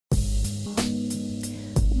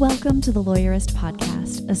Welcome to the Lawyerist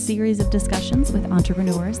Podcast, a series of discussions with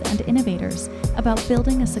entrepreneurs and innovators about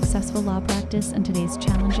building a successful law practice in today's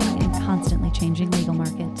challenging and constantly changing legal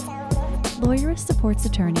market. Lawyerist supports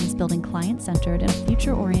attorneys building client-centered and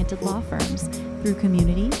future-oriented law firms through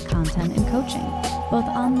community, content, and coaching, both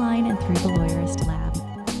online and through the Lawyerist Lab.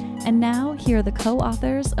 And now, here are the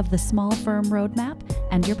co-authors of the Small Firm Roadmap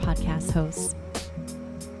and your podcast hosts.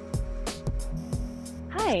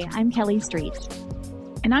 Hi, I'm Kelly Street.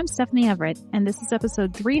 And I'm Stephanie Everett, and this is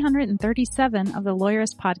episode 337 of the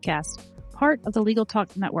Lawyerist Podcast, part of the Legal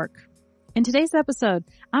Talk Network. In today's episode,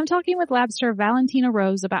 I'm talking with Labster Valentina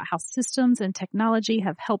Rose about how systems and technology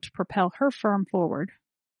have helped propel her firm forward.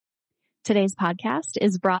 Today's podcast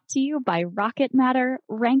is brought to you by Rocket Matter,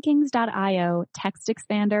 Rankings.io, Text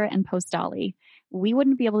Expander, and Postali. We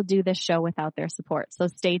wouldn't be able to do this show without their support, so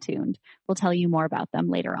stay tuned. We'll tell you more about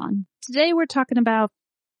them later on. Today we're talking about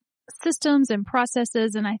systems and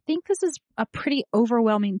processes, and I think this is a pretty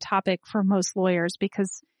overwhelming topic for most lawyers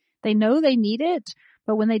because they know they need it,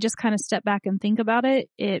 but when they just kind of step back and think about it,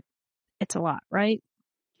 it's a lot, right?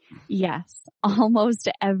 Yes. Almost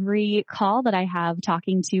every call that I have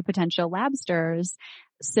talking to potential labsters,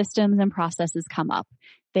 systems and processes come up.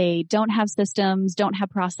 They don't have systems, don't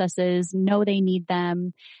have processes, know they need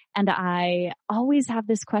them. And I always have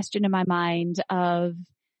this question in my mind of,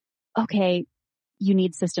 okay, you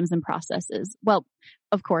need systems and processes. Well,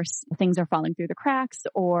 of course, things are falling through the cracks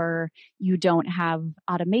or you don't have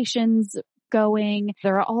automations going.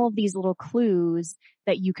 There are all of these little clues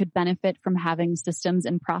that you could benefit from having systems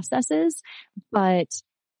and processes, but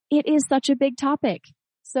it is such a big topic.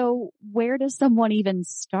 So where does someone even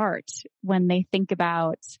start when they think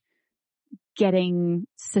about getting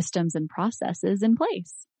systems and processes in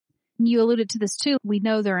place? You alluded to this too. We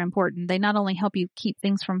know they're important. They not only help you keep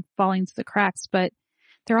things from falling through the cracks, but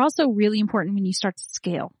they're also really important when you start to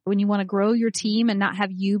scale. When you want to grow your team and not have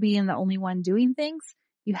you being the only one doing things,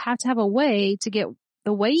 you have to have a way to get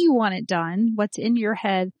the way you want it done, what's in your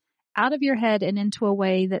head, out of your head and into a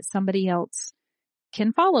way that somebody else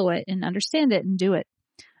can follow it and understand it and do it.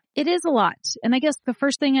 It is a lot. And I guess the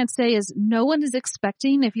first thing I'd say is no one is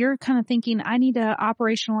expecting, if you're kind of thinking, I need to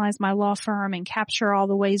operationalize my law firm and capture all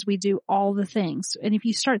the ways we do all the things. And if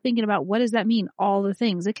you start thinking about what does that mean, all the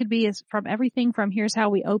things, it could be from everything from here's how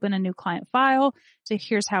we open a new client file to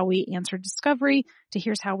here's how we answer discovery to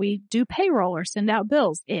here's how we do payroll or send out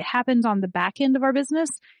bills. It happens on the back end of our business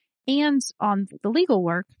and on the legal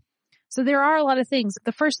work. So there are a lot of things.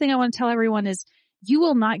 The first thing I want to tell everyone is you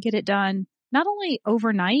will not get it done not only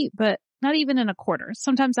overnight, but not even in a quarter.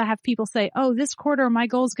 Sometimes I have people say, oh, this quarter, my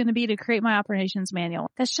goal is going to be to create my operations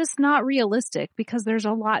manual. That's just not realistic because there's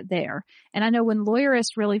a lot there. And I know when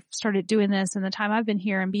Lawyerist really started doing this and the time I've been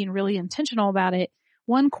here and being really intentional about it,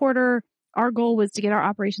 one quarter, our goal was to get our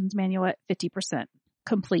operations manual at 50%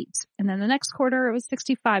 complete. And then the next quarter, it was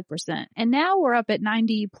 65%. And now we're up at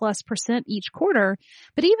 90+% each quarter.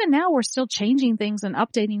 But even now, we're still changing things and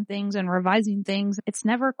updating things and revising things. It's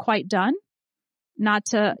never quite done. Not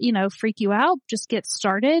to, freak you out, just get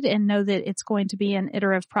started and know that it's going to be an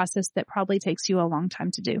iterative process that probably takes you a long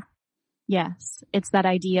time to do. Yes, it's that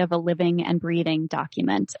idea of a living and breathing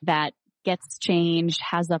document that gets changed,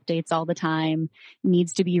 has updates all the time,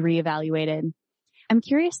 needs to be reevaluated. I'm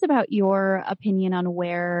curious about your opinion on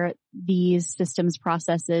where these systems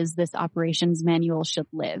processes, this operations manual should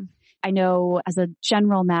live. I know as a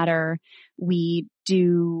general matter, we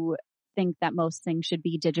do think that most things should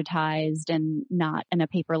be digitized and not in a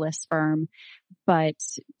paperless firm. But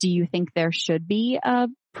do you think there should be a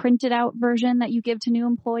printed out version that you give to new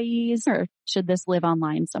employees, or should this live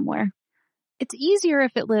online somewhere? It's easier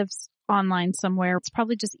if it lives online somewhere. It's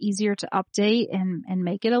probably just easier to update and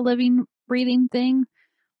make it a living, breathing thing.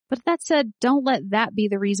 But that said, don't let that be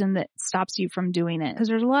the reason that stops you from doing it. Because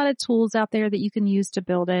there's a lot of tools out there that you can use to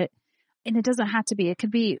build it. And it doesn't have to be. It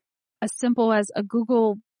could be as simple as a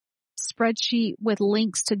Google spreadsheet with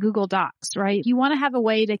links to Google Docs, right? You want to have a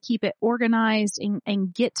way to keep it organized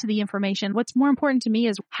and get to the information. What's more important to me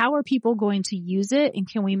is how are people going to use it and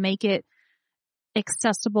can we make it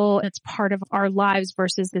accessible? It's part of our lives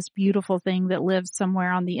versus this beautiful thing that lives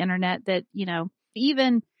somewhere on the internet that,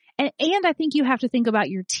 even, and I think you have to think about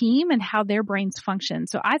your team and how their brains function.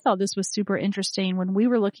 So I thought this was super interesting when we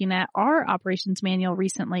were looking at our operations manual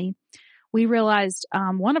recently. We realized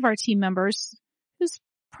one of our team members, who's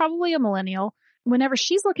probably a millennial, whenever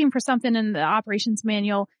she's looking for something in the operations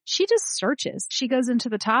manual, she just searches. She goes into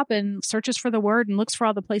the top and searches for the word and looks for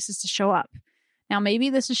all the places to show up. Now, maybe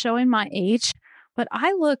this is showing my age, but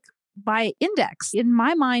I look by index. In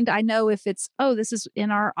my mind, I know if it's, oh, this is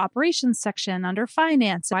in our operations section under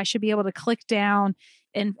finance, I should be able to click down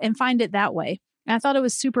and find it that way. And I thought it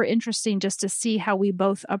was super interesting just to see how we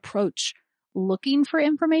both approach looking for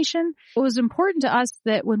information. It was important to us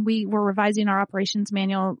that when we were revising our operations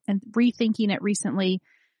manual and rethinking it recently,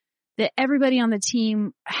 that everybody on the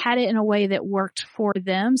team had it in a way that worked for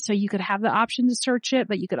them. So you could have the option to search it,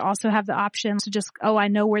 but you could also have the option to just, oh, I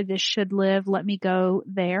know where this should live. Let me go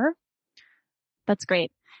there. That's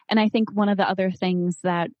great. And I think one of the other things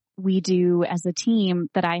that we do as a team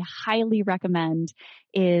that I highly recommend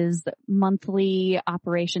is monthly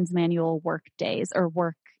operations manual work days or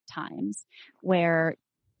work times where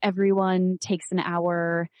everyone takes an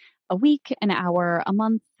hour a week, an hour a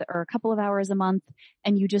month, or a couple of hours a month,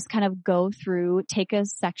 and you just kind of go through, take a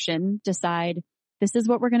section, decide this is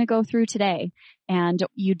what we're going to go through today, and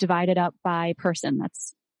you divide it up by person.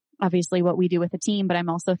 That's obviously what we do with a team, but I'm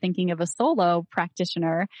also thinking of a solo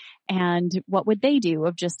practitioner and what would they do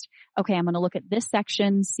of just, okay, I'm going to look at this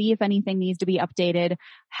section, see if anything needs to be updated.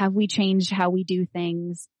 Have we changed how we do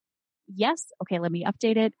things? Yes. Okay, let me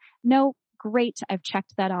update it. No, great. I've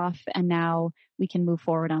checked that off and now we can move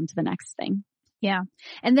forward on to the next thing. Yeah.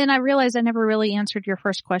 And then I realized I never really answered your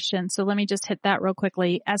first question. So let me just hit that real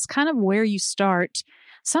quickly as kind of where you start.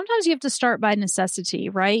 Sometimes you have to start by necessity,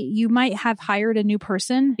 right? You might have hired a new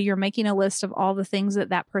person. You're making a list of all the things that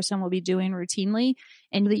that person will be doing routinely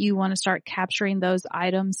and that you want to start capturing those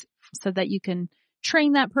items so that you can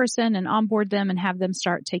train that person and onboard them and have them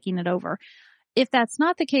start taking it over. If that's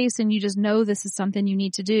not the case and you just know this is something you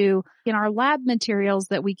need to do, in our lab materials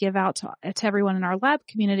that we give out to everyone in our lab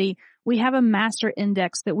community, we have a master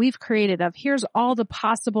index that we've created of here's all the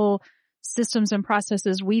possible systems and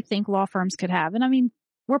processes we think law firms could have. And I mean,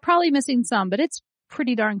 we're probably missing some, but it's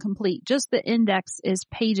pretty darn complete. Just the index is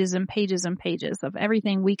pages and pages and pages of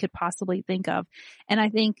everything we could possibly think of. And I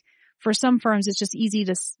think for some firms, it's just easy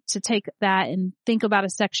to take that and think about a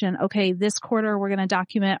section. Okay, this quarter, we're going to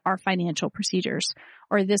document our financial procedures,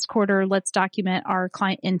 or this quarter, let's document our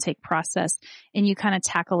client intake process. And you kind of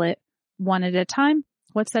tackle it one at a time.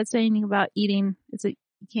 What's that saying about eating? Is it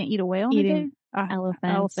you can't eat a whale? Eating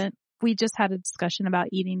elephant. We just had a discussion about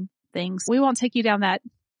eating things. We won't take you down that.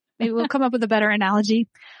 Maybe we'll come up with a better analogy.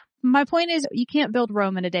 My point is you can't build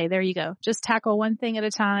Rome in a day. There you go. Just tackle one thing at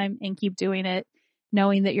a time and keep doing it,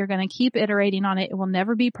 knowing that you're going to keep iterating on it. It will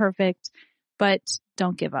never be perfect, but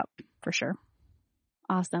don't give up for sure.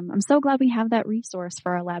 Awesome. I'm so glad we have that resource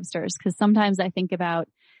for our Labsters because sometimes I think about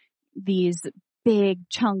these big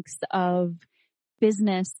chunks of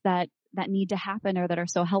business that need to happen or that are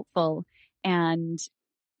so helpful, and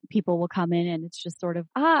people will come in and it's just sort of,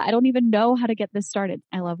 I don't even know how to get this started.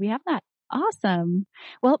 I love we have that. Awesome.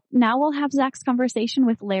 Well, now we'll have Zach's conversation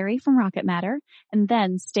with Larry from Rocket Matter, and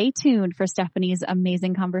then stay tuned for Stephanie's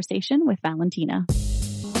amazing conversation with Valentina.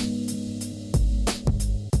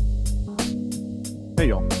 Hey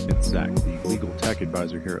y'all, it's Zach, the legal tech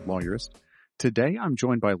advisor here at Lawyerist. Today I'm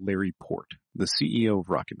joined by Larry Port, the CEO of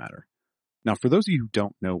Rocket Matter. Now, for those of you who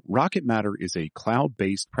don't know, Rocket Matter is a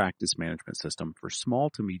cloud-based practice management system for small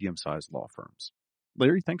to medium-sized law firms.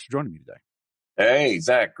 Larry, thanks for joining me today. Hey,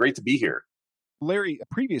 Zach, great to be here. Larry,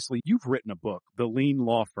 previously you've written a book, The Lean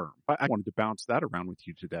Law Firm. I wanted to bounce that around with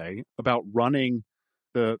you today about running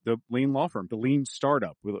the lean law firm, the lean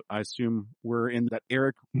startup. I assume we're in that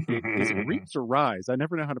Eric, is it Ries or Rise? I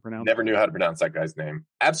never know how to pronounce it. Never knew how to pronounce that guy's name.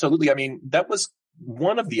 Absolutely. I mean, that was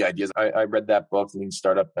one of the ideas. I read that book, Lean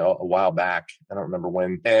Startup, a while back. I don't remember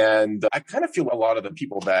when. And I kind of feel a lot of the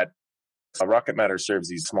people that Rocket Matter serves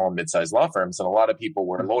these small, mid-sized law firms. And a lot of people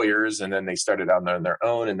were lawyers and then they started out on their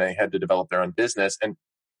own and they had to develop their own business. And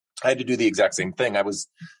I had to do the exact same thing. I was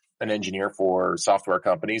an engineer for software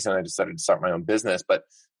companies and I decided to start my own business. But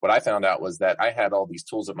what I found out was that I had all these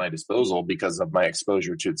tools at my disposal because of my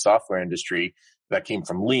exposure to the software industry that came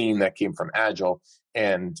from Lean, that came from Agile.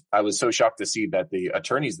 And I was so shocked to see that the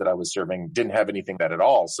attorneys that I was serving didn't have anything that at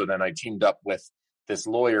all. So then I teamed up with this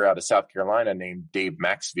lawyer out of South Carolina named Dave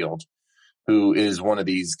Maxfield, who is one of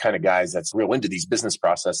these kind of guys that's real into these business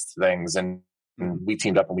process things. And we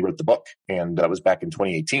teamed up and we wrote the book. And that was back in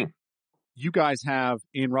 2018. You guys have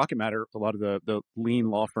in Rocket Matter a lot of the lean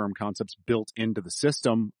law firm concepts built into the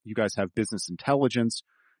system. You guys have business intelligence.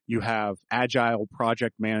 You have agile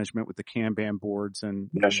project management with the Kanban boards and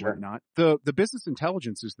whatnot. The business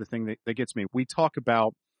intelligence is the thing that gets me. We talk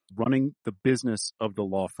about running the business of the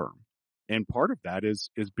law firm. And part of that is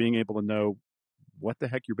being able to know what the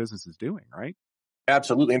heck your business is doing, right?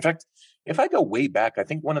 Absolutely. In fact, if I go way back, I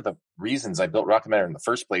think one of the reasons I built Rocket Matter in the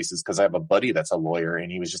first place is because I have a buddy that's a lawyer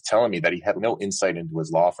and he was just telling me that he had no insight into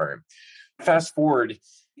his law firm. Fast forward,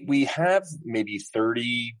 We have maybe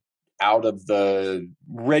 30 out of the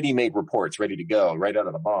ready-made reports ready to go right out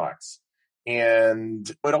of the box. And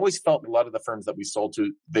it always felt a lot of the firms that we sold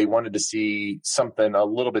to, they wanted to see something a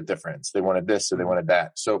little bit different. They wanted this or they wanted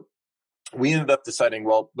that. So we ended up deciding,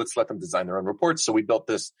 well, let's let them design their own reports. So we built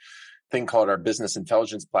this thing called our business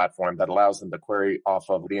intelligence platform that allows them to query off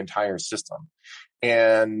of the entire system.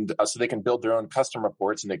 And so they can build their own custom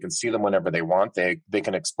reports and they can see them whenever they want. They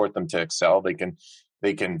can export them to Excel. They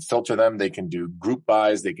can filter them. They can do group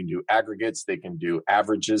buys. They can do aggregates. They can do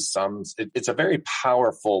averages, sums. It's a very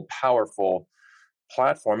powerful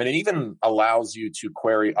platform. And it even allows you to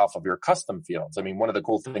query off of your custom fields. I mean, one of the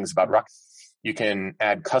cool things about Rocket, you can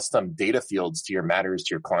add custom data fields to your matters,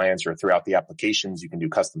 to your clients, or throughout the applications. You can do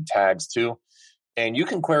custom tags too. And you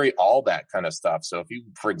can query all that kind of stuff. So if you,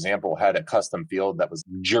 for example, had a custom field that was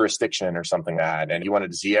jurisdiction or something like that, and you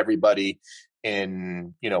wanted to see everybody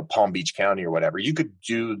in, Palm Beach County or whatever, you could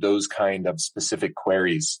do those kind of specific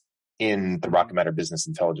queries in the Rocket Matter Business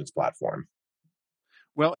Intelligence platform.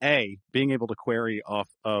 Well, being able to query off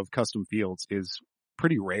of custom fields is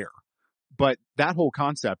pretty rare. But that whole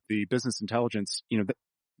concept, the business intelligence,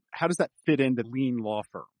 how does that fit into lean law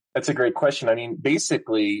firm? That's a great question. I mean,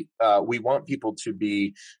 basically, we want people to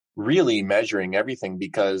be really measuring everything,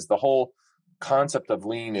 because the whole concept of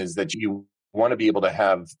lean is that you want to be able to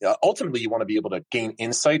have, ultimately, you want to be able to gain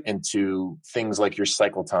insight into things like your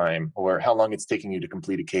cycle time or how long it's taking you to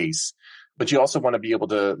complete a case. But you also want to be able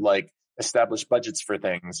to establish budgets for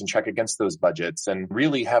things and check against those budgets and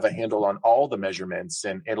really have a handle on all the measurements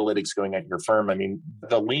and analytics going at your firm. I mean,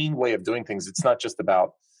 the lean way of doing things, it's not just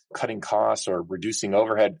about cutting costs or reducing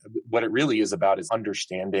overhead. What it really is about is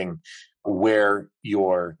understanding where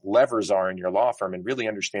your levers are in your law firm and really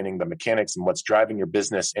understanding the mechanics and what's driving your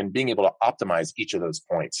business and being able to optimize each of those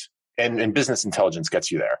points. And business intelligence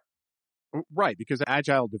gets you there. Right, because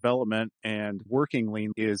agile development and working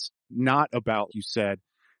lean is not about, you said,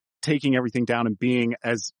 taking everything down and being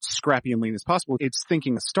as scrappy and lean as possible. It's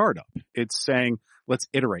thinking a startup. It's saying, let's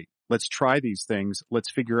iterate. Let's try these things.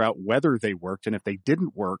 Let's figure out whether they worked. And if they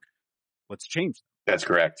didn't work, let's change them. That's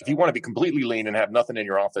correct. If you want to be completely lean and have nothing in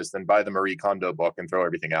your office, then buy the Marie Kondo book and throw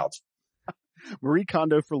everything out. Marie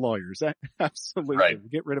Kondo for lawyers. Absolutely. Right.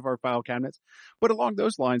 Get rid of our file cabinets. But along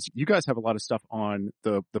those lines, you guys have a lot of stuff on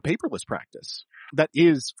the paperless practice that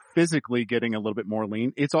is physically getting a little bit more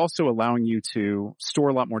lean. It's also allowing you to store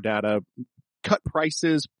a lot more data, cut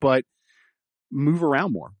prices, but move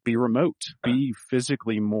around more, be remote, be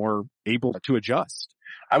physically more able to adjust.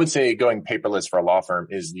 I would say going paperless for a law firm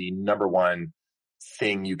is the number one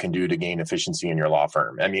thing you can do to gain efficiency in your law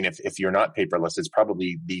firm. I mean, if you're not paperless, it's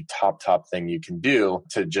probably the top thing you can do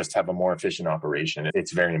to just have a more efficient operation.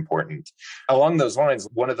 It's very important. Along those lines,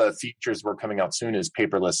 one of the features we're coming out soon is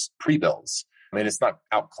paperless pre-bills. I mean, it's not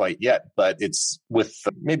out quite yet, but it's with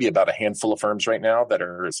maybe about a handful of firms right now that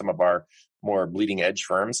are some of our more bleeding edge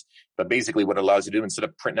firms. But basically what it allows you to do, instead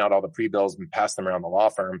of printing out all the pre-bills and pass them around the law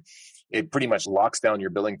firm, it pretty much locks down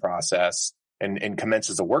your billing process and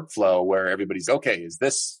commences a workflow where everybody's, okay,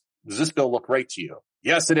 does this bill look right to you?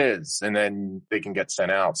 Yes, it is. And then they can get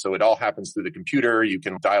sent out. So it all happens through the computer. You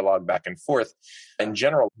can dialogue back and forth. In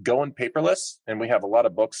general, going paperless. And we have a lot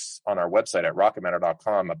of books on our website at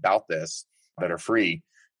rocketmatter.com about this that are free.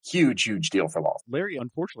 Huge deal for law. Larry,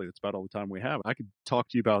 unfortunately, that's about all the time we have. I could talk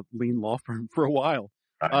to you about lean law firm for a while.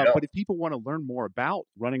 But if people want to learn more about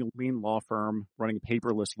running a lean law firm, running a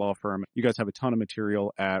paperless law firm, you guys have a ton of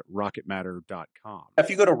material at rocketmatter.com.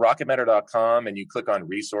 If you go to rocketmatter.com and you click on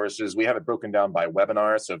resources, we have it broken down by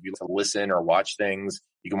webinars. So if you like to listen or watch things,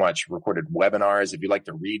 you can watch recorded webinars. If you like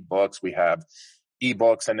to read books, we have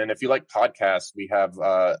ebooks. And then if you like podcasts, we have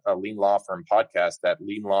a Lean Law Firm podcast at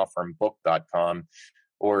leanlawfirmbook.com,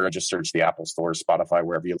 or just search the Apple Store, Spotify,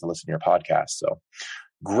 wherever you listen to your podcast. So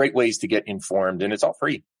great ways to get informed, and it's all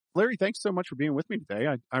free. Larry, thanks so much for being with me today.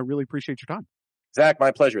 I really appreciate your time. Zach,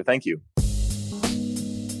 my pleasure. Thank you.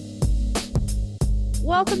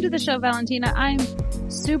 Welcome to the show, Valentina. I'm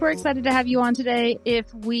super excited to have you on today.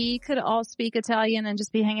 If we could all speak Italian and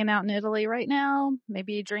just be hanging out in Italy right now,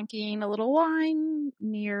 maybe drinking a little wine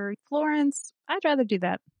near Florence, I'd rather do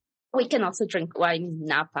that. We can also drink wine in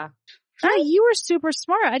Napa. Oh, you were super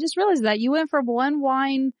smart. I just realized that you went from one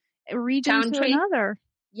wine region to another.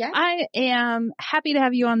 Yeah. I am happy to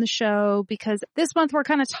have you on the show because this month we're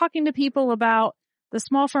kind of talking to people about the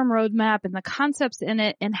small firm roadmap and the concepts in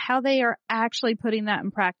it and how they are actually putting that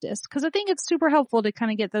in practice. Because I think it's super helpful to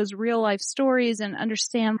kind of get those real life stories and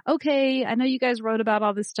understand, okay, I know you guys wrote about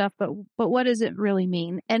all this stuff, but what does it really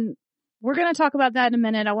mean? And we're going to talk about that in a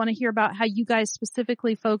minute. I want to hear about how you guys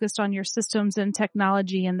specifically focused on your systems and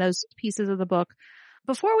technology and those pieces of the book.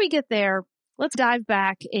 Before we get there, let's dive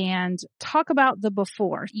back and talk about the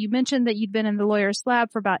before. You mentioned that you'd been in the Lawyer's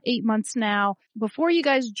Lab for about 8 months now. Before you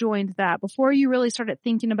guys joined that, before you really started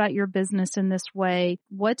thinking about your business in this way,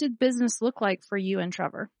 what did business look like for you and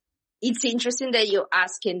Trevor? It's interesting that you're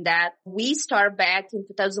asking that. We started back in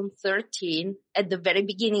 2013. At the very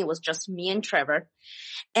beginning, it was just me and Trevor.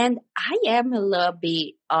 And I am a little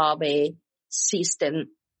bit of a system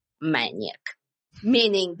maniac,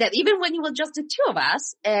 meaning that even when it was just the two of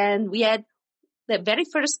us and we had the very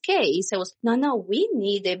first case, I was, no, we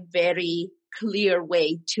need a very clear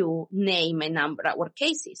way to name and number our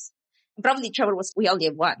cases. And probably Trevor was, we only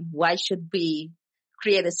have one. Why should we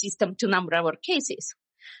create a system to number our cases?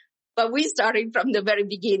 But we started from the very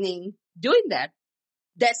beginning doing that.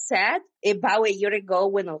 That said, about a year ago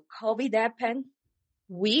when COVID happened,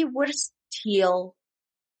 we were still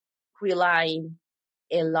relying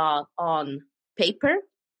a lot on paper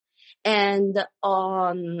and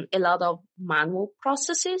on a lot of manual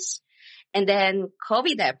processes. And then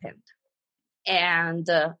COVID happened. And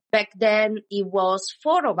back then it was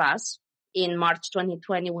 4 of us in March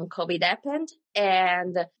 2020 when COVID happened.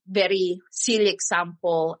 And very silly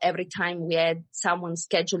example, every time we had someone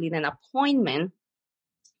scheduling an appointment,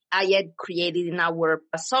 I had created in our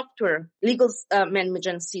software legal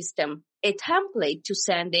management system a template to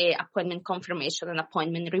send a appointment confirmation and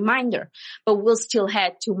appointment reminder. But we'll still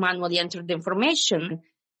had to manually enter the information,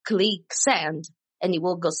 click send, and it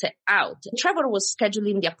will go set out. Trevor was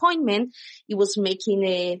scheduling the appointment. He was making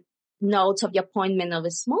a note of the appointment of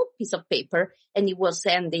a small piece of paper, and he was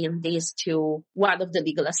sending this to one of the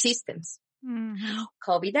legal assistants. Mm-hmm.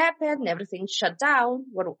 COVID happened, everything shut down,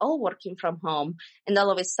 we're all working from home, and all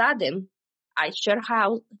of a sudden, I share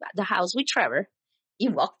the house with Trevor. He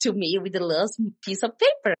walked to me with a little piece of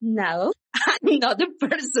paper. No, I'm not the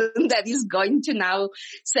person that is going to now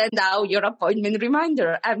send out your appointment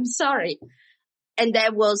reminder. I'm sorry. And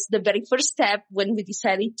that was the very first step when we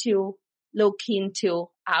decided to look into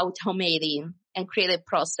automating and create a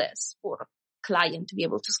process for client to be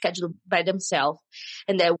able to schedule by themselves.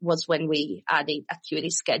 And that was when we added Acuity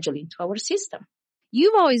scheduling to our system.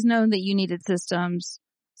 You've always known that you needed systems.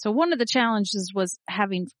 So one of the challenges was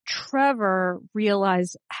having Trevor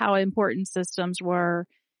realize how important systems were.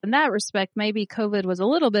 In that respect, maybe COVID was a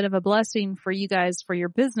little bit of a blessing for you guys, for your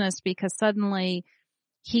business, because suddenly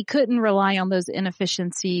he couldn't rely on those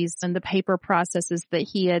inefficiencies and the paper processes that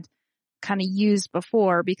he had kind of used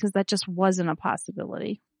before, because that just wasn't a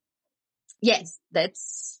possibility. Yes,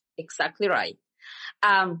 that's exactly right.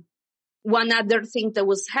 One other thing that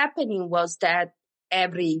was happening was that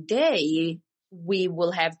every day we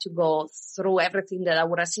will have to go through everything that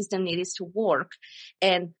our assistant needs to work,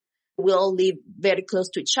 and we'll live very close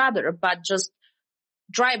to each other, but just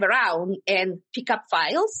drive around and pick up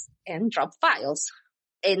files and drop files.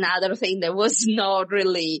 Another thing that was not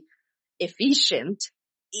really efficient.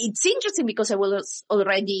 It's interesting because I was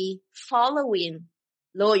already following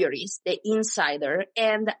Lawyerist, the Insider,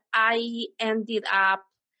 and I ended up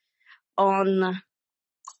on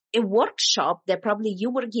a workshop that probably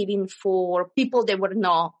you were giving for people that were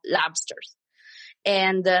not labsters.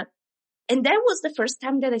 And that was the first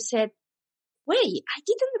time that I said, wait, I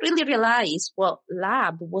didn't really realize what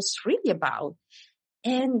lab was really about.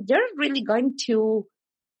 And they're really going to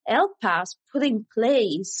help us put in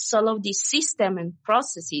place all of these system and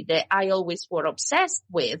processes that I always were obsessed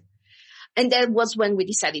with. And that was when we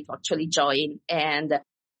decided to actually join. And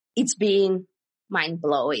it's been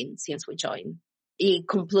mind-blowing since we joined. It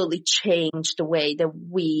completely changed the way that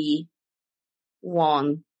we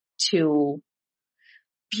want to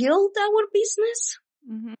build our business.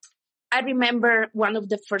 Mm-hmm. I remember one of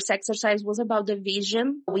the first exercises was about the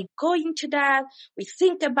vision. We go into that, we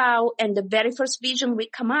think about, and the very first vision we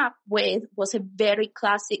come up with was a very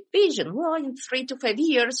classic vision. Well, in 3 to 5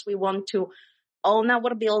 years, we want to own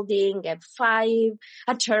our building, have 5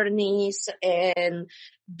 attorneys, and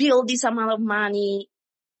build this amount of money.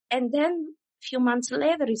 And then a few months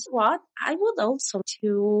later is what? I would also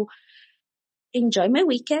to enjoy my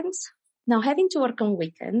weekends, not having to work on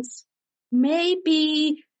weekends.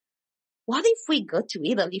 Maybe what if we go to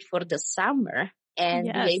Italy for the summer and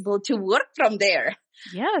be able to work from there?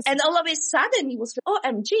 Yes. And all of a sudden it was like,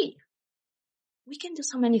 OMG, we can do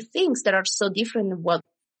so many things that are so different than what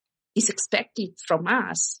is expected from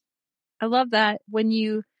us. I love that. When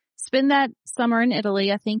you spend that summer in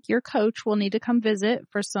Italy, I think your coach will need to come visit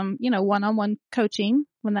for some, one-on-one coaching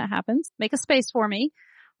when that happens. Make a space for me.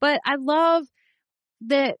 But I love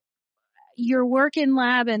that your work in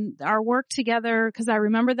lab and our work together, because I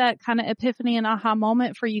remember that kind of epiphany and aha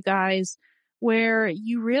moment for you guys where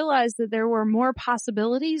you realized that there were more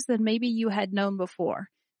possibilities than maybe you had known before.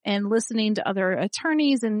 And listening to other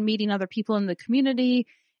attorneys and meeting other people in the community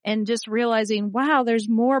and just realizing, wow, there's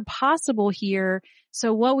more possible here.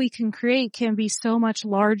 So what we can create can be so much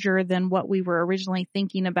larger than what we were originally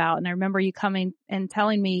thinking about. And I remember you coming and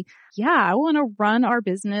telling me, yeah, I want to run our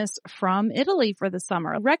business from Italy for the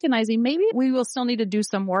summer, recognizing maybe we will still need to do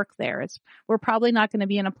some work there. We're probably not going to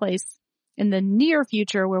be in a place in the near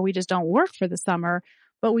future where we just don't work for the summer,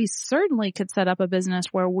 but we certainly could set up a business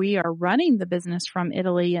where we are running the business from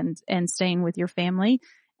Italy and staying with your family.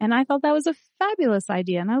 And I thought that was a fabulous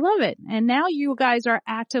idea and I love it. And now you guys are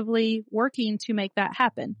actively working to make that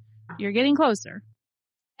happen. You're getting closer.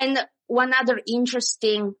 And one other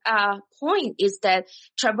interesting point is that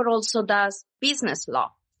Trevor also does business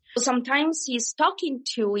law. Sometimes he's talking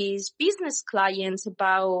to his business clients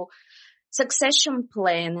about succession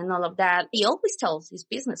plan and all of that. He always tells his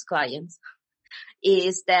business clients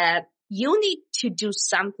is that you need to do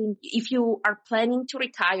something. If you are planning to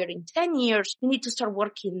retire in 10 years, you need to start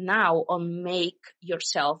working now on make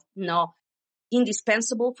yourself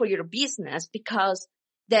indispensable for your business, because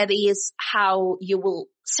that is how you will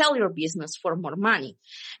sell your business for more money.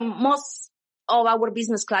 Most of our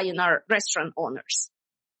business clients are restaurant owners.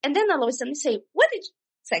 And then all of a sudden they say,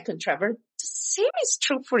 second, Trevor, the same is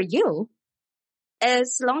true for you.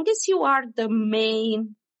 As long as you are the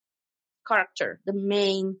main character, the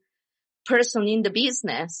main person in the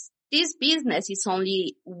business, this business is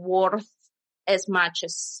only worth as much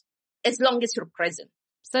as long as you're present.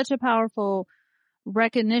 Such a powerful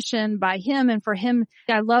recognition by him. And for him,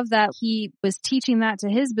 I love that he was teaching that to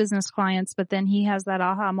his business clients, but then he has that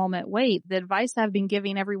aha moment. Wait, the advice I've been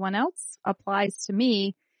giving everyone else applies to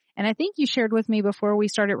me. And I think you shared with me before we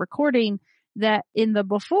started recording that in the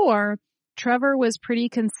before, Trevor was pretty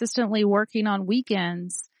consistently working on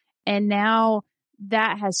weekends. And now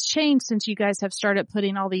that has changed since you guys have started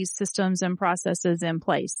putting all these systems and processes in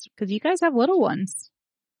place, because you guys have little ones.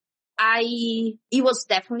 He was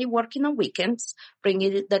definitely working on weekends,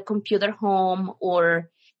 bringing the computer home or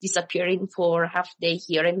disappearing for half day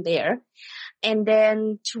here and there. And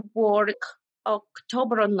then to work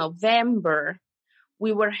October or November,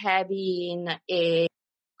 we were having a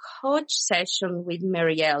coach session with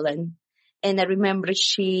Mary Ellen. And I remember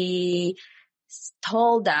she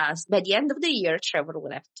told us by the end of the year, Trevor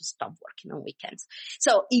would have to stop working on weekends.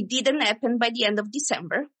 So it didn't happen by the end of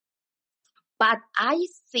December. But I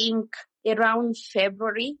think around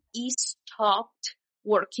February, he stopped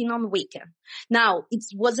working on weekend. Now, it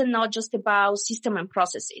wasn't not just about system and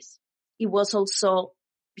processes. It was also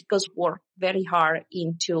because worked very hard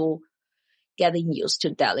into getting used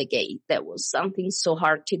to delegate. That was something so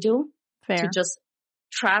hard to do. Fair. To just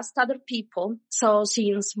trust other people. So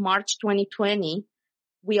since March 2020,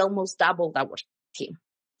 we almost doubled our team.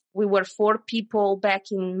 We were 4 people back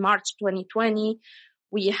in March 2020.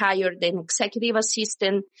 We hired an executive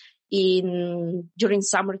assistant during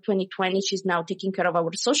summer 2020. She's now taking care of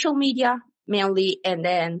our social media mainly, and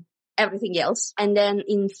then everything else. And then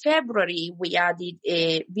in February, we added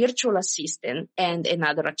a virtual assistant and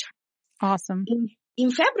another attorney. Awesome.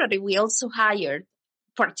 In February, we also hired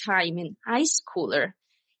part-time and high schooler.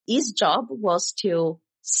 His job was to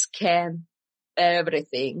scan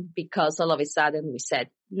everything, because all of a sudden we said,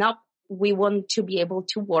 nope, we want to be able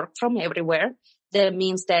to work from everywhere. That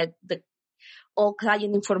means that all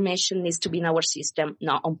client information needs to be in our system,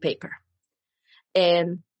 not on paper.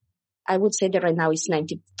 And I would say that right now it's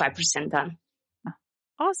 95% done.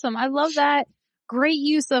 Awesome. I love that. Great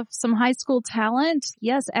use of some high school talent.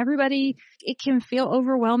 Yes, everybody, it can feel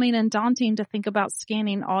overwhelming and daunting to think about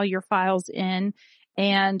scanning all your files in.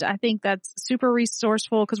 And I think that's super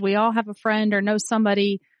resourceful, because we all have a friend or know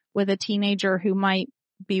somebody with a teenager who might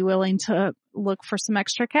be willing to look for some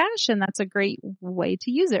extra cash. And that's a great way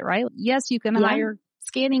to use it, right? Yes, you can hire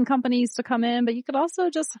scanning companies to come in, but you could also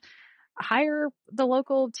just hire the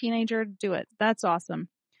local teenager to do it. That's awesome.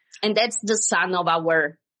 And that's the son of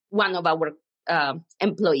one of our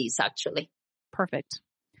employees, actually. Perfect.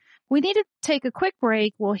 We need to take a quick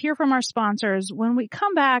break. We'll hear from our sponsors. When we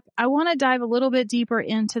come back, I want to dive a little bit deeper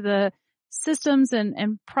into the systems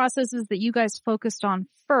and processes that you guys focused on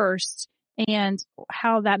first and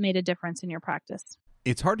how that made a difference in your practice.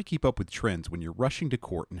 It's hard to keep up with trends when you're rushing to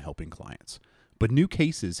court and helping clients, but new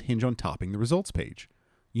cases hinge on topping the results page.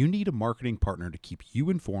 You need a marketing partner to keep you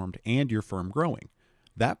informed and your firm growing.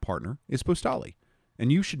 That partner is Postali,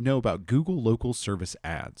 and you should know about Google Local Service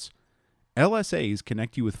Ads. LSAs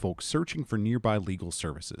connect you with folks searching for nearby legal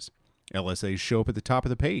services. LSAs show up at the top of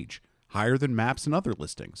the page, higher than maps and other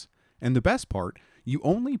listings. And the best part, you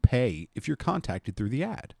only pay if you're contacted through the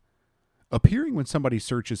ad. Appearing when somebody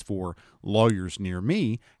searches for lawyers near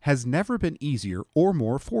me has never been easier or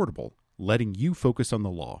more affordable, letting you focus on the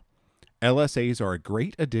law. LSAs are a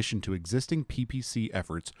great addition to existing PPC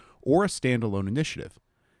efforts or a standalone initiative.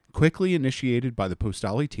 Quickly initiated by the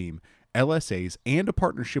Postali team, LSAs and a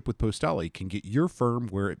partnership with Postali can get your firm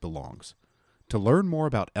where it belongs. To learn more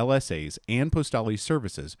about LSAs and Postali's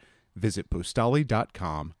services, visit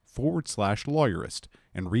postali.com/lawyerist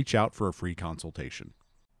and reach out for a free consultation.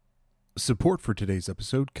 Support for today's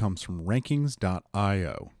episode comes from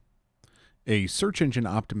Rankings.io, a search engine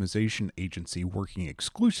optimization agency working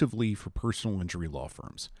exclusively for personal injury law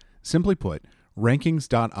firms. Simply put,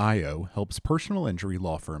 Rankings.io helps personal injury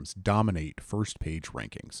law firms dominate first-page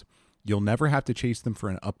rankings. You'll never have to chase them for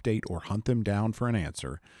an update or hunt them down for an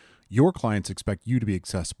answer. Your clients expect you to be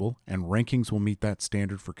accessible, and Rankings will meet that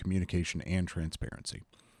standard for communication and transparency.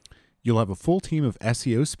 You'll have a full team of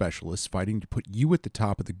SEO specialists fighting to put you at the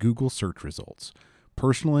top of the Google search results.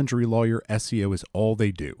 Personal injury lawyer SEO is all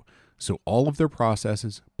they do, so all of their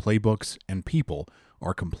processes, playbooks, and people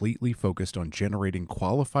are completely focused on generating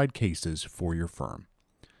qualified cases for your firm.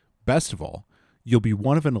 Best of all, you'll be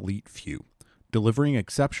one of an elite few. Delivering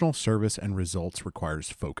exceptional service and results requires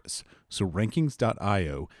focus, so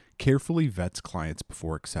Rankings.io carefully vets clients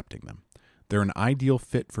before accepting them. They're an ideal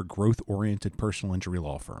fit for growth-oriented personal injury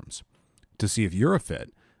law firms. To see if you're a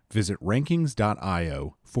fit, visit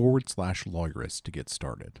Rankings.io/lawyerist to get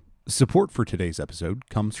started. Support for today's episode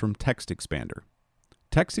comes from TextExpander.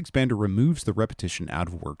 TextExpander removes the repetition out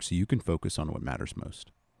of work so you can focus on what matters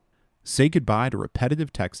most. Say goodbye to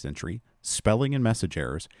repetitive text entry, spelling and message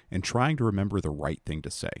errors, and trying to remember the right thing to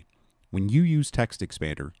say. When you use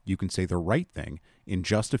TextExpander, you can say the right thing in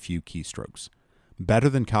just a few keystrokes. Better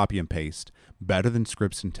than copy and paste, better than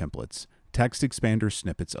scripts and templates, TextExpander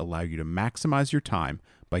snippets allow you to maximize your time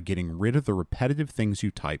by getting rid of the repetitive things you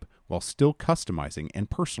type while still customizing and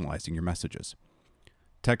personalizing your messages.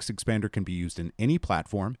 TextExpander can be used in any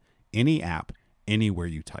platform, any app, anywhere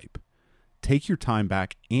you type. Take your time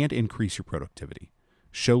back and increase your productivity.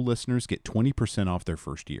 Show listeners get 20% off their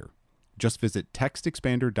first year. Just visit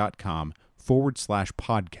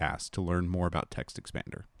textexpander.com/podcast to learn more about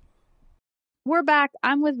TextExpander. We're back.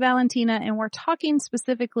 I'm with Valentina, and we're talking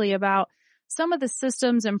specifically about some of the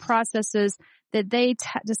systems and processes that they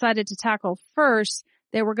decided to tackle first.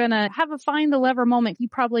 They were going to have a find the lever moment. You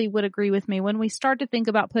probably would agree with me. When we start to think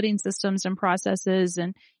about putting systems and processes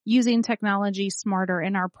and using technology smarter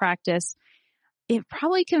in our practice, it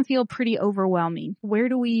probably can feel pretty overwhelming. Where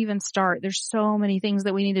do we even start? There's so many things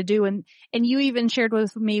that we need to do. And you even shared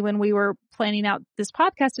with me when we were planning out this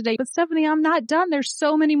podcast today, but Stephanie, I'm not done. There's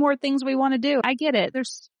so many more things we want to do. I get it.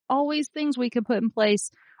 There's always things we could put in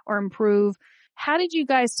place or improve. How did you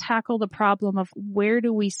guys tackle the problem of where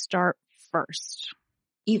do we start first?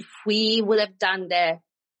 If we would have done that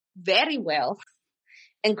very well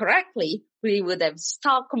and correctly, we would have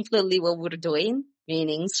stopped completely what we're doing,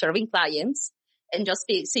 meaning serving clients, and just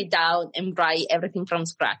sit down and write everything from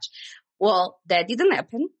scratch. Well, that didn't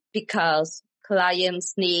happen because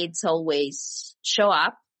clients' needs always show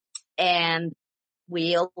up and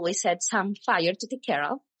we always had some fire to take care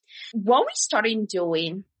of. What we started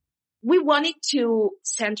doing, we wanted to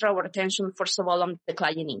center our attention, first of all, on the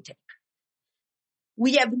client intake.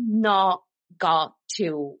 We have not got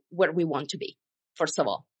to where we want to be, first of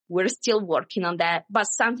all. We're still working on that, but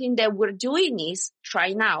something that we're doing is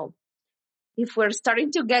try now. If we're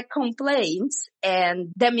starting to get complaints,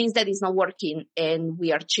 and that means that it's not working and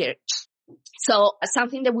we are cheered. So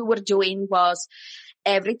something that we were doing was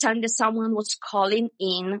every time that someone was calling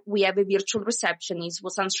in, we have a virtual receptionist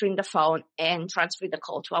was answering the phone and transferring the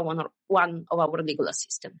call to one of our legal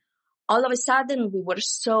assistants. All of a sudden, we were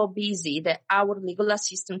so busy that our legal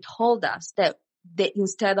assistant told us that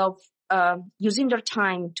instead of using their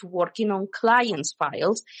time to working on clients'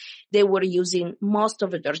 files, they were using most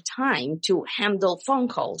of their time to handle phone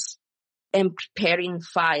calls and preparing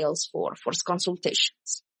files for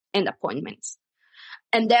consultations and appointments.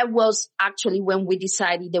 And that was actually when we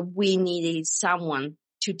decided that we needed someone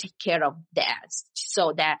to take care of that,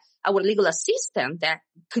 so that our legal assistant that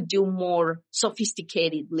could do more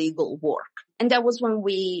sophisticated legal work. And that was when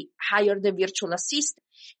we hired the virtual assistant.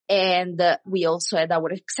 And we also had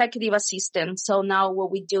our executive assistant. So now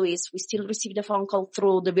what we do is we still receive the phone call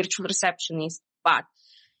through the virtual receptionist. But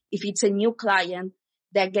if it's a new client,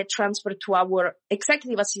 that get transferred to our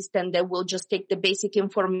executive assistant that will just take the basic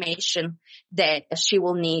information that she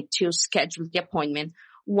will need to schedule the appointment.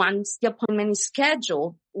 Once the appointment is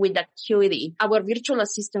scheduled with Acuity, our virtual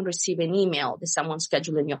assistant receive an email that someone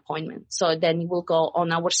scheduled an appointment. So then it will go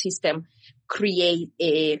on our system, create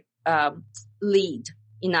a lead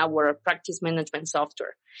in our practice management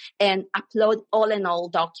software and upload all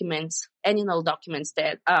documents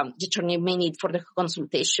that the attorney may need for the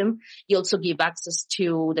consultation. You also give access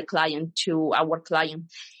to our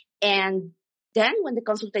client. And then when the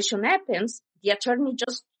consultation happens, the attorney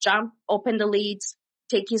just open the leads,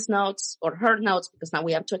 take his notes or her notes, because now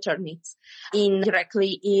we have two attorneys,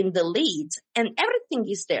 directly in the leads, and everything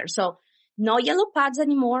is there. So no yellow pads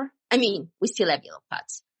anymore. I mean, we still have yellow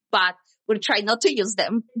pads, but we'll try not to use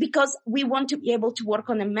them because we want to be able to work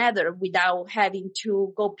on a matter without having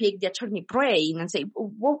to go pick the attorney brain and say,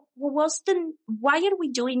 why are we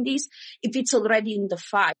doing this? If it's already in the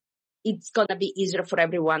file, it's going to be easier for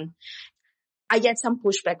everyone. I get some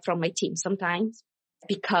pushback from my team sometimes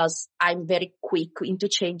because I'm very quick into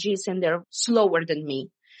changes and they're slower than me.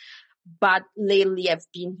 But lately I've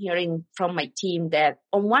been hearing from my team that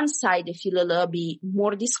on one side, they feel a little bit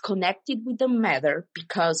more disconnected with the matter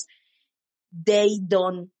because they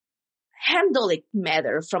don't handle it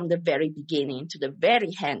matter from the very beginning to the very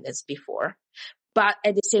end as before. But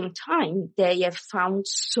at the same time, they have found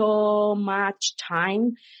so much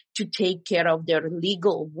time to take care of their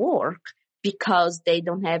legal work because they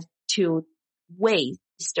don't have to waste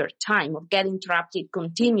their time or get interrupted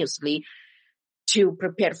continuously to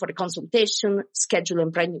prepare for the consultation, schedule a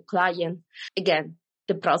brand new client. Again,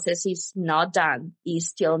 the process is not done, is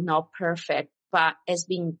still not perfect, but has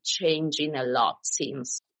been changing a lot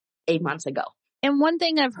since 8 months ago. And one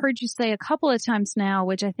thing I've heard you say a couple of times now,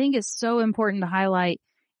 which I think is so important to highlight,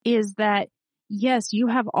 is that yes, you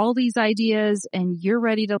have all these ideas and you're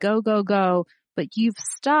ready to go, but you've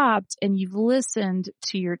stopped and you've listened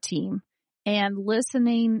to your team. And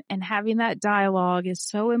listening and having that dialogue is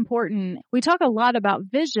so important. We talk a lot about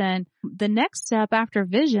vision. The next step after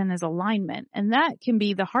vision is alignment. And that can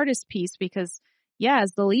be the hardest piece because,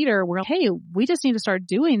 as the leader, we just need to start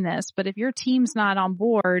doing this. But if your team's not on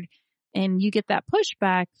board and you get that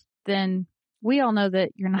pushback, then we all know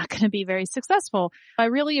that you're not going to be very successful. I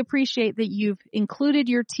really appreciate that you've included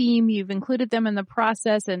your team, you've included them in the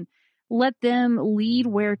process and let them lead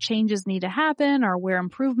where changes need to happen or where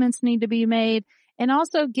improvements need to be made, and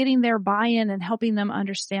also getting their buy-in and helping them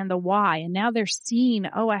understand the why. And now they're seeing,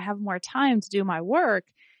 I have more time to do my work.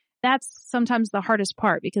 That's sometimes the hardest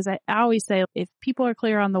part because I always say if people are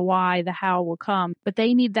clear on the why, the how will come, but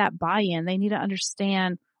they need that buy-in. They need to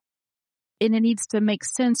understand, and it needs to make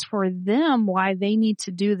sense for them why they need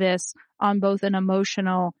to do this on both an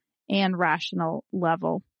emotional and rational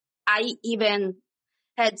level. I even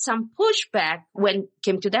had some pushback when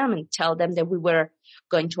came to them and tell them that we were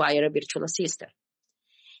going to hire a virtual assistant.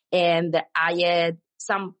 And I had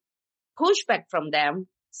some pushback from them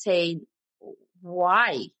saying,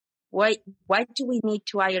 why do we need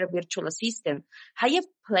to hire a virtual assistant? I have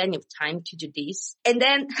plenty of time to do this. And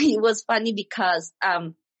then it was funny because,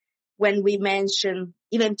 when we mentioned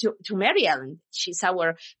even to Mary Ellen, she's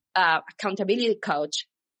our, accountability coach,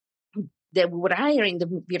 that we were hiring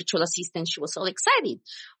the virtual assistant, she was so excited.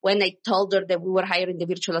 When I told her that we were hiring the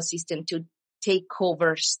virtual assistant to take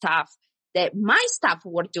over stuff that my staff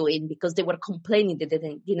were doing because they were complaining that they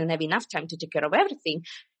didn't have enough time to take care of everything,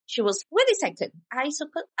 she was, wait a second, I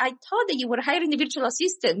thought that you were hiring the virtual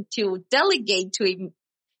assistant to delegate to him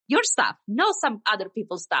your stuff, not some other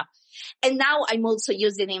people's stuff. And now I'm also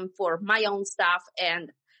using him for my own stuff. And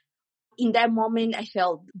in that moment, I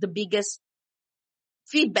felt the biggest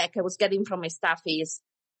feedback I was getting from my staff is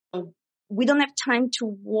we don't have time to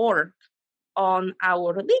work on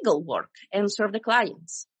our legal work and serve the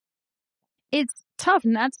clients. It's tough.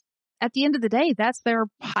 And that's at the end of the day, that's their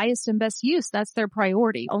highest and best use. That's their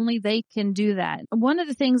priority. Only they can do that. One of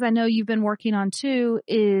the things I know you've been working on too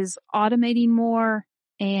is automating more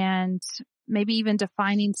and maybe even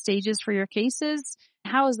defining stages for your cases.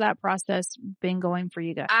 How has that process been going for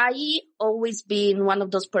you guys? I always been one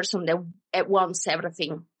of those persons that wants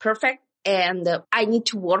everything perfect, and I need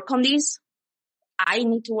to work on this.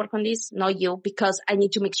 Not you, because I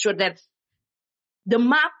need to make sure that the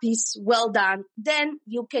map is well done. Then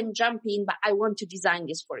you can jump in, but I want to design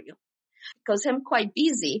this for you. Because I'm quite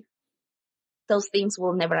busy, those things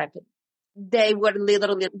will never happen.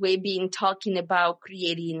 We've been talking about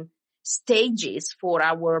creating stages for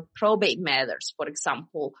our probate matters, for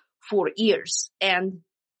example, for years. And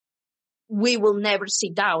we will never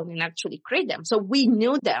sit down and actually create them. So we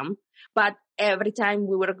knew them, but every time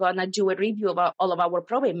we were going to do a review about all of our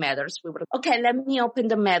probate matters, we were, okay, let me open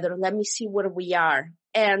the matter. Let me see where we are.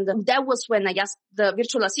 And that was when I asked the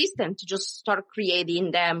virtual assistant to just start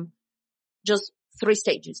creating them, just 3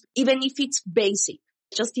 stages. Even if it's basic,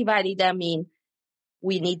 just dividing them in,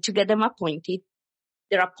 we need to get them appointed.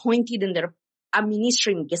 They're appointed and they're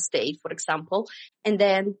administering the stay, for example, and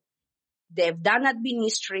then they've done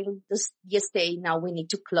administering the stay. Now we need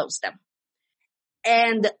to close them.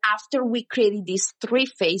 And after we created these 3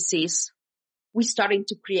 phases, we started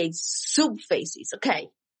to create sub phases. Okay.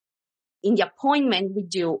 In the appointment, we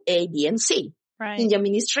do A, B, and C. Right. In the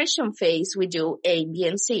administration phase, we do A, B,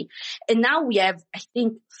 and C. And now we have, I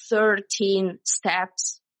think, 13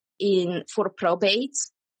 steps for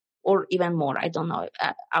probates, or even more. I don't know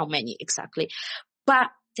how many exactly, but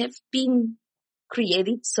they've been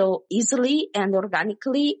created so easily and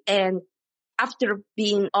organically, and after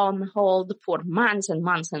being on hold for months and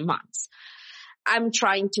months and months. I'm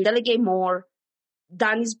trying to delegate more.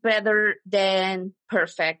 Done is better than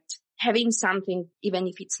perfect. Having something, even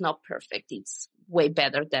if it's not perfect, it's way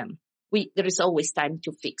better than there is always time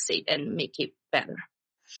to fix it and make it better.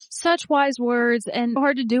 Such wise words and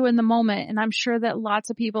hard to do in the moment. And I'm sure that lots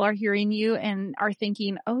of people are hearing you and are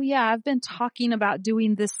thinking, oh yeah, I've been talking about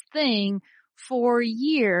doing this thing for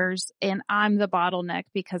years and I'm the bottleneck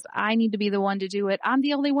because I need to be the one to do it. I'm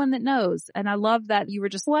the only one that knows. And I love that you were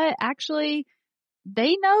just, actually,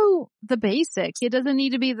 they know the basics. It doesn't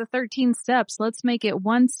need to be the 13 steps. Let's make it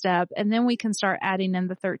 1 step and then we can start adding in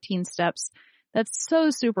the 13 steps. That's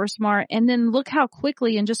so super smart. And then look how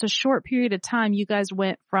quickly in just a short period of time, you guys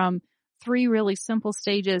went from 3 really simple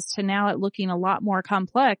stages to now it looking a lot more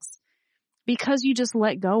complex because you just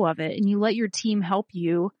let go of it and you let your team help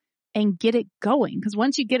you and get it going. Because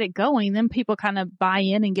once you get it going, then people kind of buy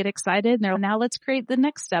in and get excited. And they're, now let's create the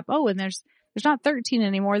next step. Oh, and there's not 13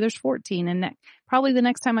 anymore. There's 14. And probably the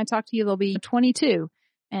next time I talk to you, there'll be 22.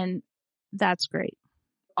 And that's great.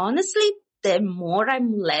 Honestly, the more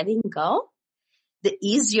I'm letting go, the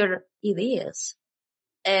easier it is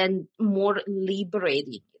and more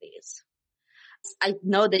liberating it is. I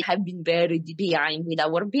know they have been very behind with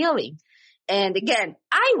our billing. And again,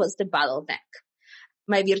 I was the bottleneck.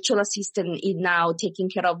 My virtual assistant is now taking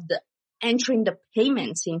care of entering the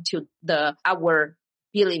payments into our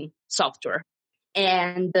billing software,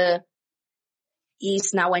 and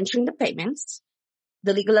is now entering the payments.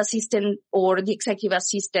 The legal assistant or the executive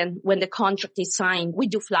assistant, when the contract is signed, we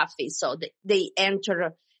do flat fees. So they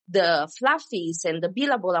enter the flat fees and the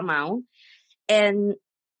billable amount. And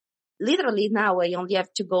literally now I only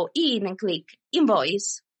have to go in and click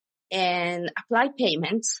invoice and apply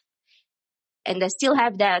payments. And I still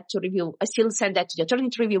have that to review. I still send that to the attorney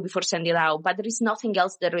to review before sending it out, but there is nothing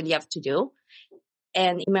else that I really have to do.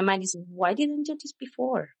 And in my mind is, why didn't I do this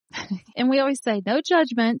before? And we always say no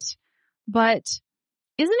judgment, but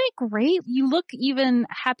isn't it great? You look even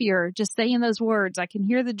happier just saying those words. I can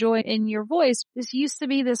hear the joy in your voice. This used to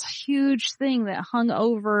be this huge thing that hung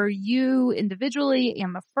over you individually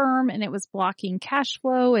and the firm, and it was blocking cash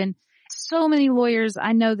flow. And so many lawyers,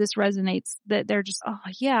 I know this resonates, that they're just, oh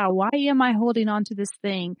yeah, why am I holding on to this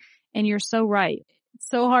thing? And you're so right. It's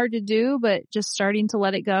so hard to do, but just starting to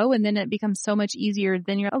let it go. And then it becomes so much easier.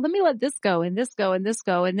 Then you're, oh, let me let this go and this go and this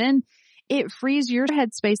go. And then it frees your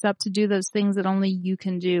headspace up to do those things that only you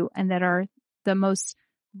can do and that are the most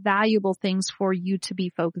valuable things for you to be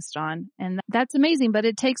focused on. And that's amazing, but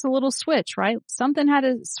it takes a little switch, right? Something had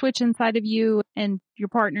to switch inside of you and your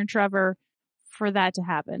partner, Trevor, for that to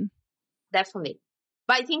happen. Definitely.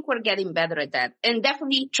 But I think we're getting better at that. And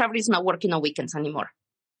definitely Trevor is not working on weekends anymore.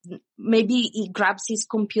 Maybe he grabs his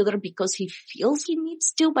computer because he feels he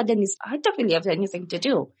needs to, but then I don't really have anything to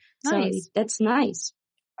do. Nice. So that's nice.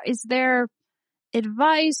 Is there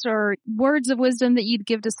advice or words of wisdom that you'd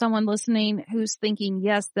give to someone listening who's thinking,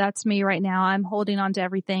 yes, that's me right now. I'm holding on to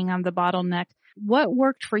everything. I'm the bottleneck. What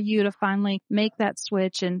worked for you to finally make that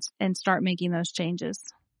switch and start making those changes?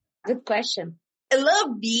 Good question. A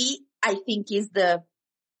little bit, I think, is a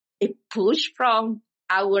push from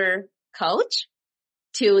our coach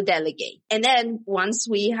to delegate. And then once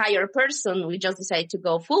we hire a person, we just decide to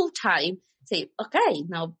go full time, say, okay,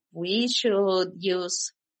 now we should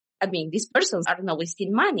use, these persons are not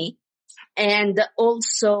wasting money. And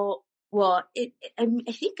also, well, I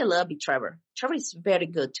think a little bit Trevor. Trevor is very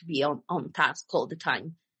good to be on task all the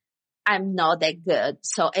time. I'm not that good.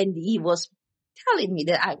 So, and he was telling me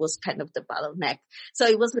that I was kind of the bottleneck. So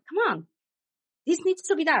it was like, come on, this needs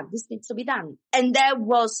to be done. This needs to be done. And that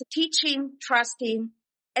was teaching, trusting.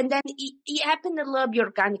 And then it happened a little bit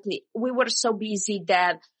organically. We were so busy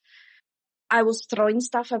that I was throwing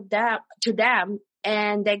stuff to them,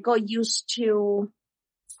 and they got used to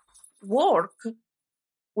work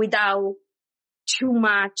without too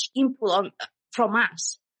much input from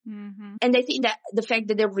us. Mm-hmm. And I think that the fact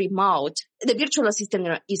that they're remote, the virtual assistant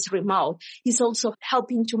is remote, is also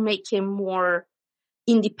helping to make him more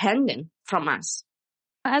independent from us.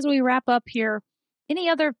 As we wrap up here, any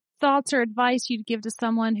other thoughts or advice you'd give to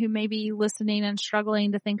someone who may be listening and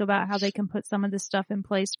struggling to think about how they can put some of this stuff in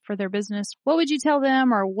place for their business, what would you tell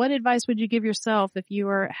them, or what advice would you give yourself if you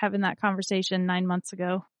were having that conversation 9 months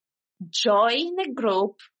ago? Join a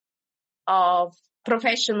group of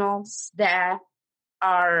professionals that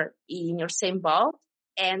are in your same boat,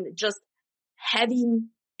 and just having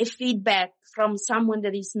a feedback from someone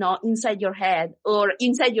that is not inside your head or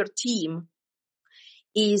inside your team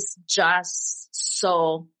is just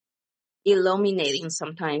so illuminating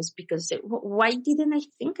sometimes, because why didn't I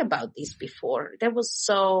think about this before? That was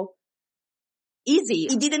so easy.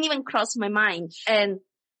 It didn't even cross my mind. And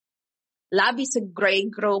Lab is a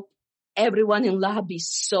great group. Everyone in Lab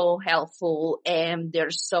is so helpful, and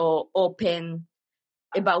they're so open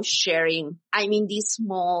about sharing. I'm in this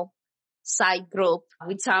small side group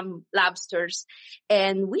with some Labsters,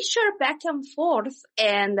 and we share back and forth,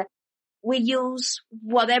 and we use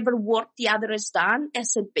whatever work the other has done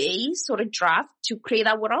as a base or a draft to create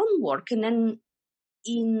our own work. And then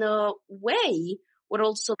in a way, we're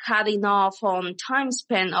also cutting off on time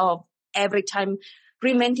spent of every time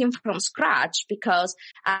reinventing from scratch, because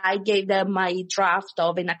I gave them my draft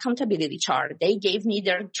of an accountability chart. They gave me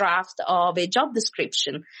their draft of a job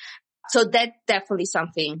description. So that's definitely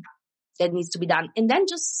something that needs to be done. And then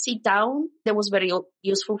just sit down. That was very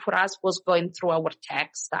useful for us, was going through our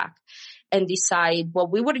tech stack and decide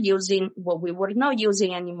what we were using, what we were not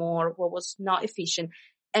using anymore, what was not efficient,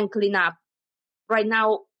 and clean up. Right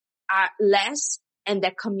now, less and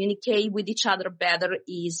that communicate with each other better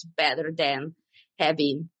is better than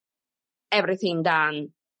having everything done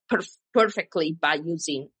perfectly by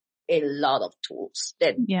using a lot of tools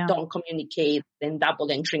that don't communicate and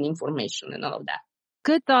double entering information and all of that.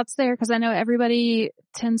 Good thoughts there, because I know everybody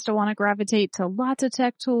tends to want to gravitate to lots of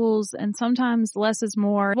tech tools, and sometimes less is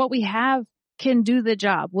more. What we have can do the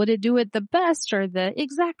job. Would it do it the best or the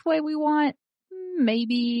exact way we want?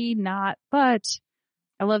 Maybe not, but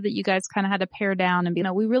I love that you guys kind of had to pare down and be,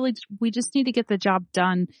 we just need to get the job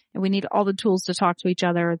done, and we need all the tools to talk to each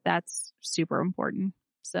other. That's super important.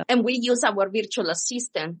 So, and we use our virtual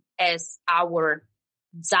assistant as our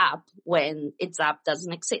Zap when a Zap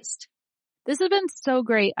doesn't exist. This has been so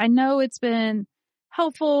great. I know it's been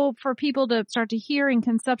helpful for people to start to hear and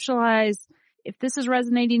conceptualize. If this is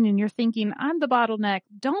resonating and you're thinking, I'm the bottleneck,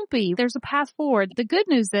 don't be. There's a path forward. The good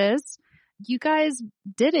news is you guys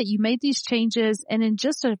did it. You made these changes, and in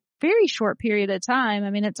just a very short period of time. I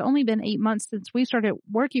mean, it's only been 8 months since we started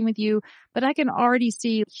working with you, but I can already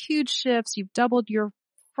see huge shifts. You've doubled your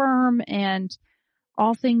firm, and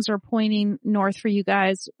all things are pointing north for you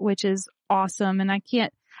guys, which is awesome. And I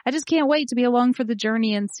just can't wait to be along for the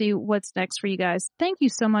journey and see what's next for you guys. Thank you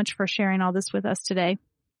so much for sharing all this with us today.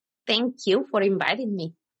 Thank you for inviting me.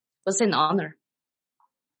 It was an honor.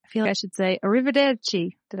 I feel like I should say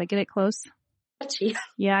arrivederci. Did I get it close?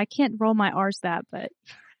 Yeah, I can't roll my R's that, but.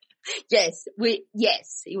 Yes,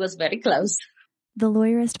 it was very close. The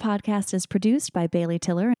Lawyerist podcast is produced by Bailey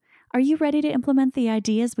Tiller. Are you ready to implement the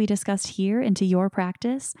ideas we discussed here into your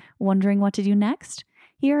practice? Wondering what to do next?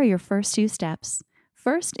 Here are your first 2 steps.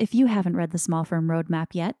 First, if you haven't read the Small Firm Roadmap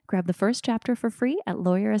yet, grab the first chapter for free at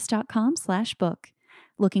lawyerist.com/book.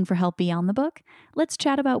 Looking for help beyond the book? Let's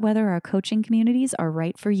chat about whether our coaching communities are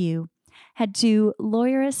right for you. Head to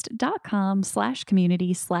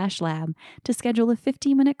lawyerist.com/community/lab to schedule a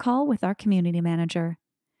 15-minute call with our community manager.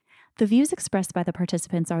 The views expressed by the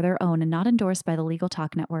participants are their own and not endorsed by the Legal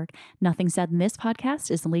Talk Network. Nothing said in this podcast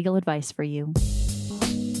is legal advice for you.